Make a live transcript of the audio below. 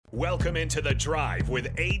Welcome into The Drive with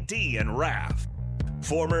AD and Raph.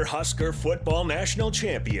 Former Husker football national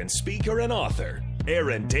champion, speaker, and author,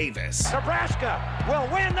 Aaron Davis. Nebraska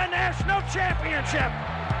will win the national championship.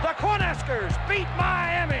 The Cornhuskers beat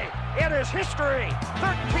Miami. It is history,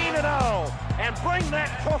 13-0, and bring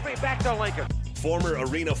that trophy back to Lincoln. Former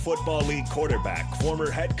Arena Football League quarterback, former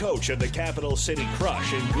head coach of the Capital City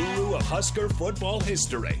Crush, and guru of Husker football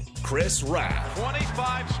history, Chris Raff.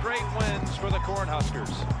 25 straight wins for the Cornhuskers.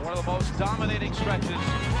 One of the most dominating stretches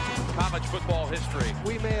in college football history.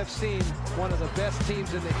 We may have seen one of the best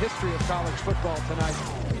teams in the history of college football tonight.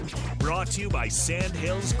 Brought to you by Sand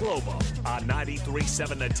Hills Global on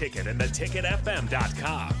 93.7 The Ticket and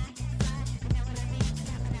theticketfm.com.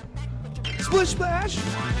 Splish Splash!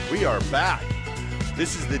 We are back.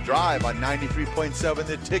 This is The Drive on 93.7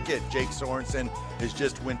 The Ticket. Jake Sorensen has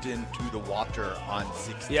just went into the water on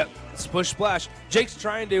 60. Yep, Splish Splash. Jake's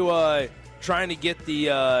trying to get the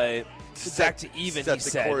back to even. Set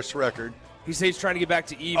the course record. He says he's trying to get back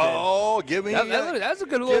to even. Oh, give me that's a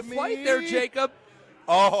good little flight there, Jacob.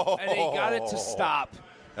 Oh, and he got it to stop.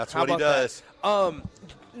 That's what he does.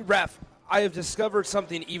 Ref, I have discovered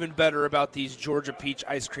something even better about these Georgia peach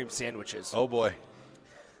ice cream sandwiches. Oh boy,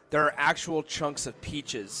 there are actual chunks of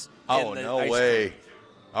peaches. Oh, no way!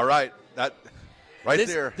 All right, that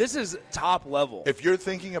there. This is top level. If you're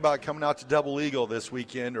thinking about coming out to Double Eagle this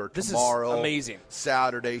weekend or tomorrow, this is amazing.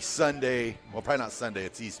 Saturday, Sunday. Well, probably not Sunday.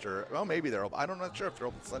 It's Easter. Well, maybe they're open. I'm not sure if they're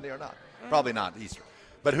open Sunday or not. Probably not Easter,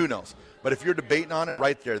 but who knows? But if you're debating on it,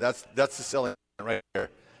 right there, that's the selling right there.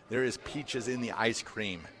 There is peaches in the ice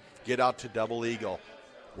cream. Get out to Double Eagle.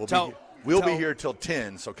 We'll be here till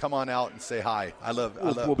 10, so come on out and say hi.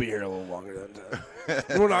 We'll be here a little longer than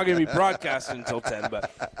 10. We're not going to be broadcasting until 10,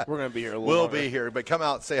 but we're going to be here a little longer. We'll be here, but come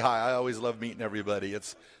out and say hi. I always love meeting everybody.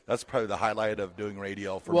 That's probably the highlight of doing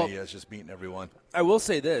radio for me, is just meeting everyone. I will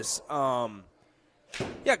say this. Come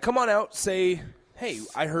on out, say, hey,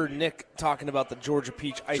 I heard Nick talking about the Georgia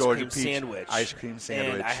Peach ice cream sandwich. Ice cream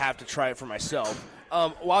sandwich. And I have to try it for myself.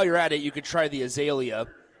 While you're at it, you could try the Azalea,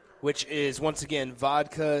 which is, once again,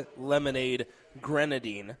 vodka, lemonade,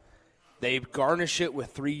 grenadine. They garnish it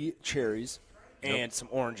with 3 cherries and some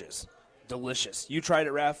oranges. Delicious. You tried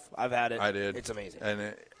it, Raph? I've had it. I did. It's amazing.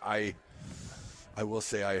 And I will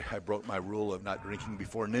say I broke my rule of not drinking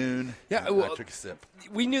before noon. Yeah, I took a sip.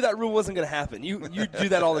 We knew that rule wasn't going to happen. You do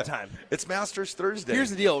that all the time. It's Masters Thursday.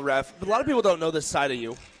 Here's the deal, Raph. A lot of people don't know this side of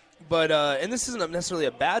you, but and this isn't necessarily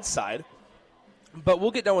a bad side. But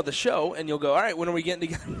we'll get done with the show, and you'll go, all right, when are we getting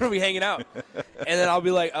together? When are we hanging out? And then I'll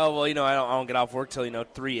be like, oh, well, I don't get off work till,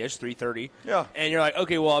 3-ish, 3:30. Yeah. And you're like,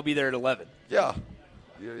 okay, well, I'll be there at 11. Yeah.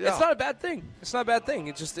 It's not a bad thing. It's not a bad thing.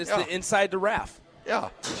 It's the inside to Raph. Yeah.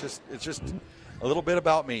 It's just a little bit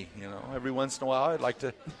about me, Every once in a while, I'd like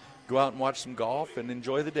to go out and watch some golf and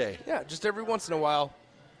enjoy the day. Yeah, just every once in a while.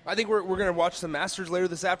 I think we're going to watch the Masters later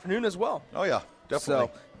this afternoon as well. Oh, yeah, definitely.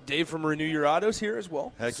 So, Dave from Renew Your Autos here as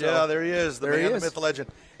well. Heck yeah, there he is, the man, the myth, the legend.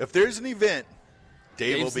 If there's an event,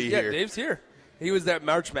 Dave will be here. Yeah, Dave's here. He was at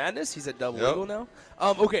March Madness. He's at Double Eagle now.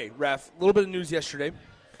 Okay, Raph, a little bit of news yesterday.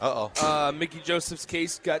 Mickey Joseph's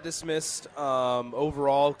case got dismissed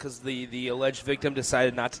overall because the alleged victim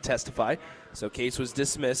decided not to testify. So case was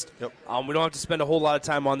dismissed. Yep. We don't have to spend a whole lot of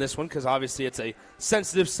time on this one because obviously it's a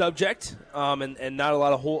sensitive subject and not a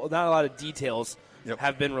lot of details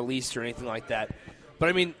have been released or anything like that. But,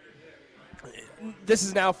 I mean, this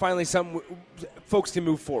is now finally something folks can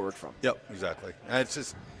move forward from. Yep, exactly. And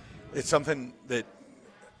it's something that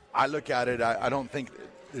I look at it, I don't think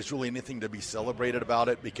there's really anything to be celebrated about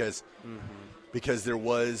it because there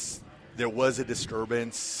was a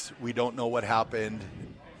disturbance. We don't know what happened,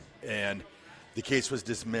 and the case was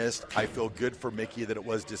dismissed. I feel good for Mickey that it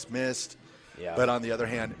was dismissed. Yeah. But on the other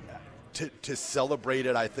hand, to celebrate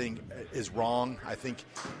it, I think, is wrong. I think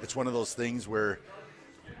it's one of those things where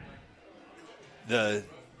the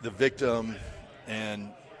victim and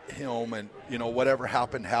him and whatever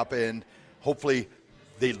happened. Hopefully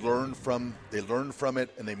they learn from it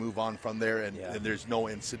and they move on from there and there's no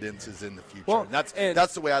incidences in the future. Well, and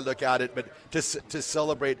that's the way I look at it. But to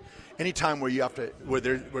celebrate any time where you have to where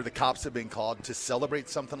the cops have been called to celebrate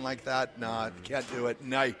something like that, you can't do it.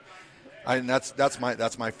 And that's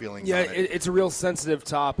my feelings. Yeah, on it. It's a real sensitive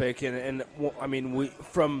topic, and I mean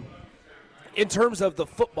in terms of the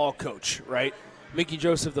football coach, right? Mickey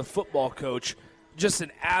Joseph, the football coach, just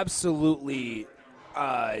an absolutely,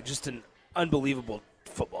 just an unbelievable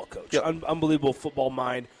football coach, unbelievable football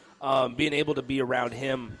mind. Being able to be around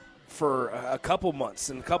him for a couple months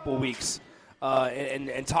and a couple weeks,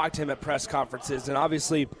 and talk to him at press conferences, and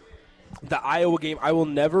obviously the Iowa game, I will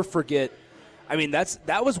never forget. I mean,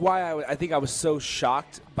 that was why I think I was so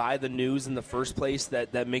shocked by the news in the first place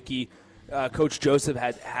that Mickey, Coach Joseph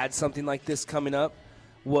had something like this coming up.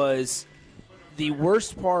 Was the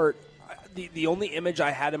worst part, the only image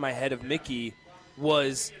I had in my head of Mickey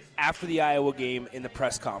was after the Iowa game in the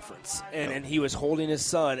press conference, and he was holding his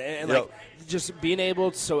son, and like just being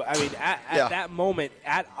able to. So I mean, at that moment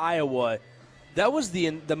at Iowa, that was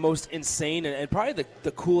the most insane and probably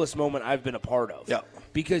the coolest moment I've been a part of. Yeah.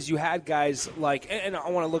 Because you had guys like, and I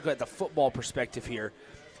want to look at the football perspective here.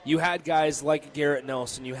 You had guys like Garrett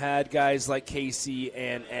Nelson. You had guys like Casey,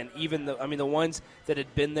 and even the ones that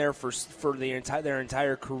had been there for their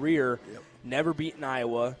entire career, never beaten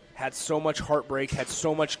Iowa, had so much heartbreak, had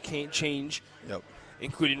so much change,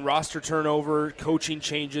 including roster turnover, coaching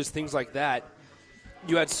changes, things like that.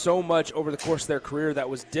 You had so much over the course of their career that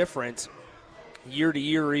was different year to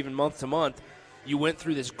year or even month to month. You went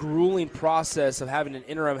through this grueling process of having an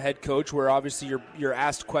interim head coach where obviously you're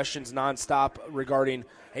asked questions nonstop regarding,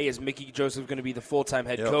 hey, is Mickey Joseph going to be the full-time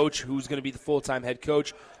head coach? Who's going to be the full-time head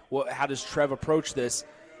coach? How does Trev approach this?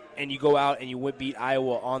 And you go out and you beat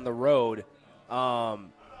Iowa on the road.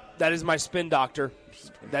 That is my spin doctor.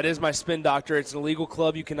 That is my spin doctor. It's an illegal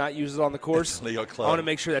club. You cannot use it on the course. It's a legal club. I want to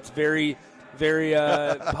make sure that's very, very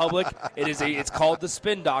public. It's called the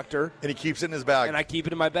spin doctor. And he keeps it in his bag. And I keep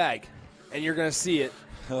it in my bag. And you're going to see it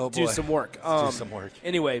do some work. Do some work.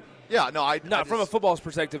 Anyway. Yeah, no, from a football's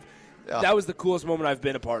perspective, that was the coolest moment I've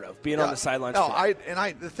been a part of, being on the sidelines. No,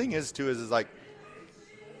 the thing is, too, is like,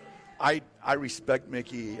 I respect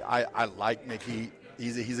Mickey. I like Mickey.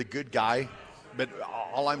 He's a good guy. But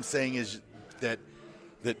all I'm saying is that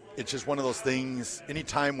it's just one of those things,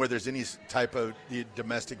 anytime where there's any type of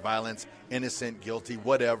domestic violence, innocent, guilty,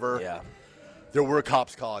 whatever, there were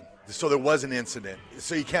cops called. So there was an incident.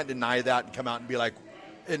 So you can't deny that and come out and be like,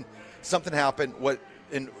 and something happened,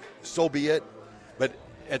 and so be it. But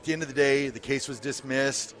at the end of the day, the case was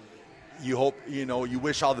dismissed. You hope, you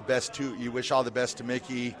wish all the best to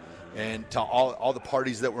Mickey and to all the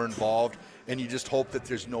parties that were involved. And you just hope that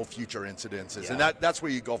there's no future incidences. And that's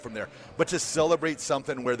where you go from there. But to celebrate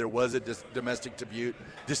something where there was a domestic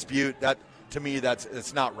dispute, that to me,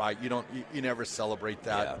 it's not right. You never celebrate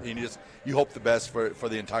that. And you hope the best for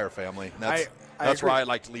the entire family. And that's where I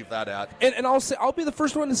like to leave that at. And I'll be the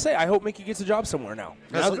first one to say I hope Mickey gets a job somewhere now.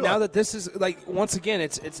 Now that this is like, once again,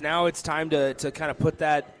 it's time to kind of put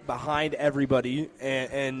that behind everybody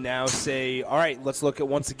and now say, all right, let's look at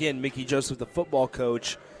once again Mickey Joseph, the football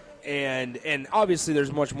coach. And obviously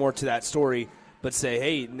there's much more to that story, but say,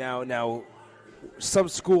 hey, now some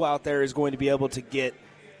school out there is going to be able to get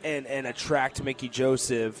and attract Mickey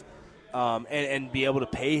Joseph and be able to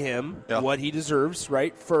pay him what he deserves,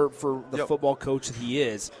 right, for the football coach that he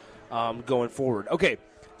is going forward. Okay,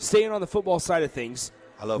 staying on the football side of things.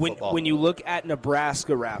 I love football. When you look at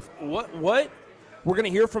Nebraska, Raph, what we're going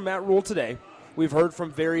to hear from Matt Rule today. We've heard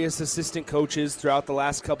from various assistant coaches throughout the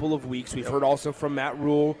last couple of weeks. We've heard also from Matt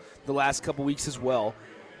Rule the last couple weeks as well.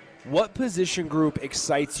 What position group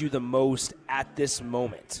excites you the most at this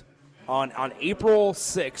moment? On April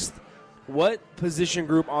 6th, what position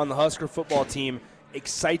group on the Husker football team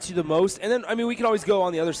excites you the most? And then, we can always go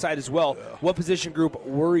on the other side as well. Yeah. What position group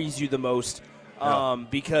worries you the most?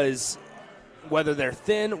 Because whether they're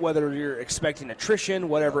thin, whether you're expecting attrition,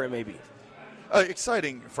 whatever it may be.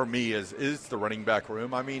 Exciting for me is the running back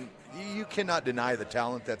room. I mean, you cannot deny the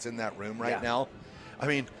talent that's in that room right now. I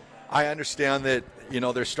mean, I understand that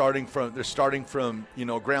they're starting from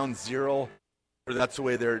ground zero. Or that's the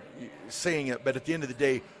way they're saying it. But at the end of the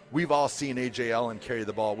day, we've all seen A.J. Allen carry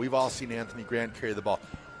the ball. We've all seen Anthony Grant carry the ball.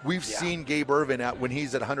 We've seen Gabe Ervin when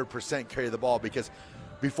he's at 100% carry the ball, because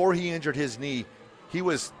before he injured his knee, he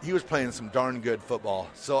was playing some darn good football.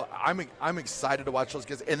 So I'm excited to watch those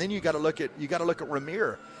guys. And then you got to look at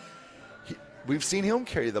Ramir. We've seen him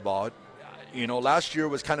carry the ball. Last year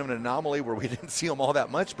was kind of an anomaly where we didn't see him all that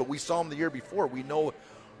much, but we saw him the year before. We know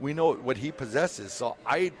what he possesses. So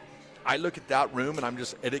I look at that room and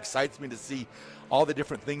it excites me to see all the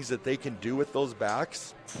different things that they can do with those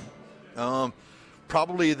backs.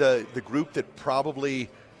 Probably the group that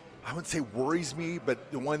I wouldn't say worries me,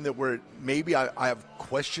 but the one that maybe I have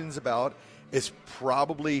questions about is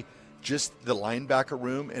probably just the linebacker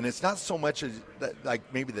room. And it's not so much as like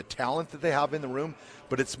maybe the talent that they have in the room,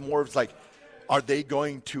 but it's more of like, are they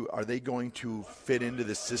going to fit into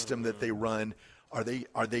the system that they run? Are they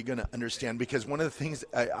going to understand? Because one of the things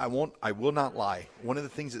I will not lie. One of the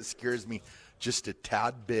things that scares me just a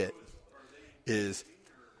tad bit is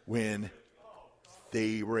when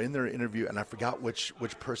they were in their interview, and I forgot which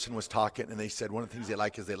person was talking, and they said one of the things they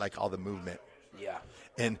like is all the movement. Yeah.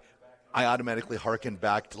 And I automatically hearkened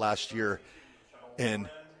back to last year. and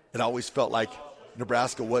it always felt like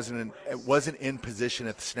Nebraska wasn't in position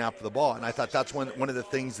at the snap of the ball. And I thought that's one of the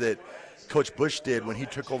things that Coach Bush did when he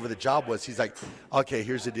took over the job was he's like, okay,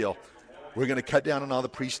 here's the deal. We're going to cut down on all the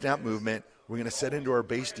pre-snap movement. We're going to set into our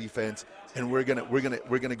base defense, and we're going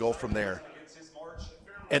to go from there.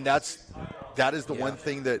 And that is the one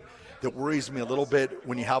thing that worries me a little bit.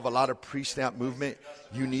 When you have a lot of pre-snap movement,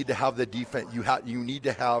 you need to have the defense. You need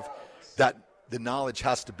to have that. The knowledge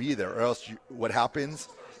has to be there, or else what happens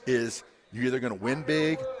is you're either going to win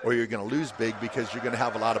big or you're going to lose big because you're going to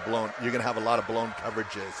have a lot of blown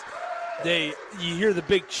coverages. You hear the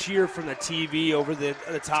big cheer from the TV over the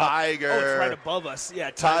top. Tiger. Oh, it's right above us.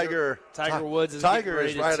 Yeah, Tiger Woods is getting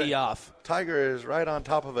ready to tee off. Tiger is right on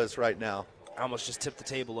top of us right now. I almost just tipped the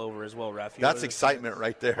table over as well, Raf. That's excitement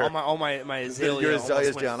right there. All my azalea. Your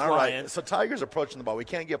azalea's down. All right. So Tiger's approaching the ball. We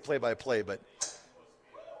can't get play-by-play, but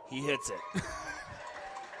he hits it.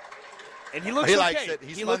 And he looks he okay. Likes it.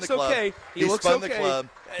 He looks okay. He spun the club.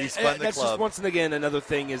 He spun the club. That's just once again another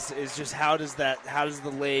thing is just how does the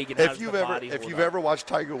leg and how does the body hold If you've ever watched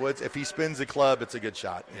Tiger Woods, if he spins the club, it's a good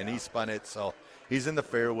shot, and he spun it, so he's in the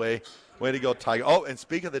fairway. Way to go, Tiger! Oh, and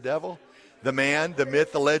speak of the devil, the man, the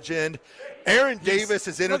myth, the legend, Aaron Davis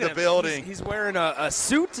is into the building. He's wearing a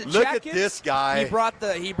suit. Look jacket. at this guy.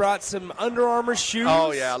 He brought some Under Armour shoes.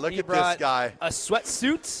 Oh yeah, look at this guy. A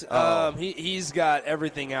sweatsuit. He's got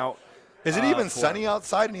everything out. Is it even sunny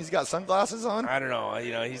outside and he's got sunglasses on? I don't know.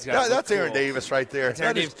 He's got. That's Aaron Davis right there.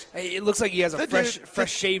 Hey, it looks like he has a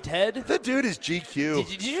fresh shaved head. The dude is GQ.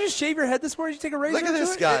 Did you just shave your head this morning? Did you take a razor? Look at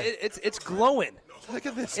this guy. It's glowing. Look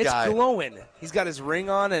at this guy. It's glowing. He's got his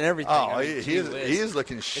ring on and everything. Oh, he is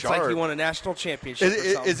looking sharp. It's like he won a national championship.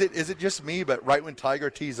 Is it just me? But right when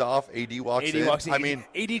Tiger tees off, AD walks in. I mean,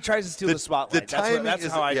 AD tries to steal the spotlight. That's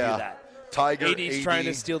how I do that. Tiger, AD's trying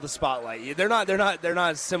to steal the spotlight. They're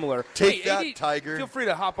not similar. Take that, AD, Tiger. Feel free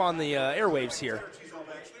to hop on the airwaves here.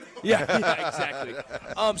 Yeah, exactly.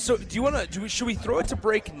 So do you want to? Should we throw it to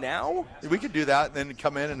break now? We could do that, and then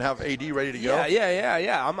come in and have AD ready to go.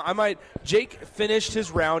 Yeah. I might. Jake finished his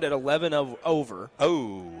round at 11 over.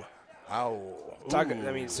 Oh, ow.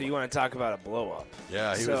 So you want to talk about a blow up?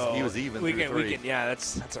 Yeah, he was even. We can. Yeah,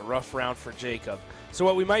 that's a rough round for Jacob. So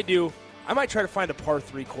what we might do. I might try to find a par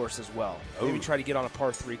 3 course as well. Maybe try to get on a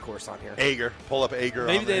par 3 course on here. Ager. Pull up Ager.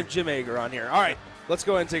 Maybe they have Jim Ager on here. All right, let's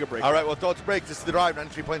go ahead and take a break. All right, well, throw it to break. This is The Drive,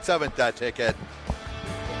 93.7, That Ticket.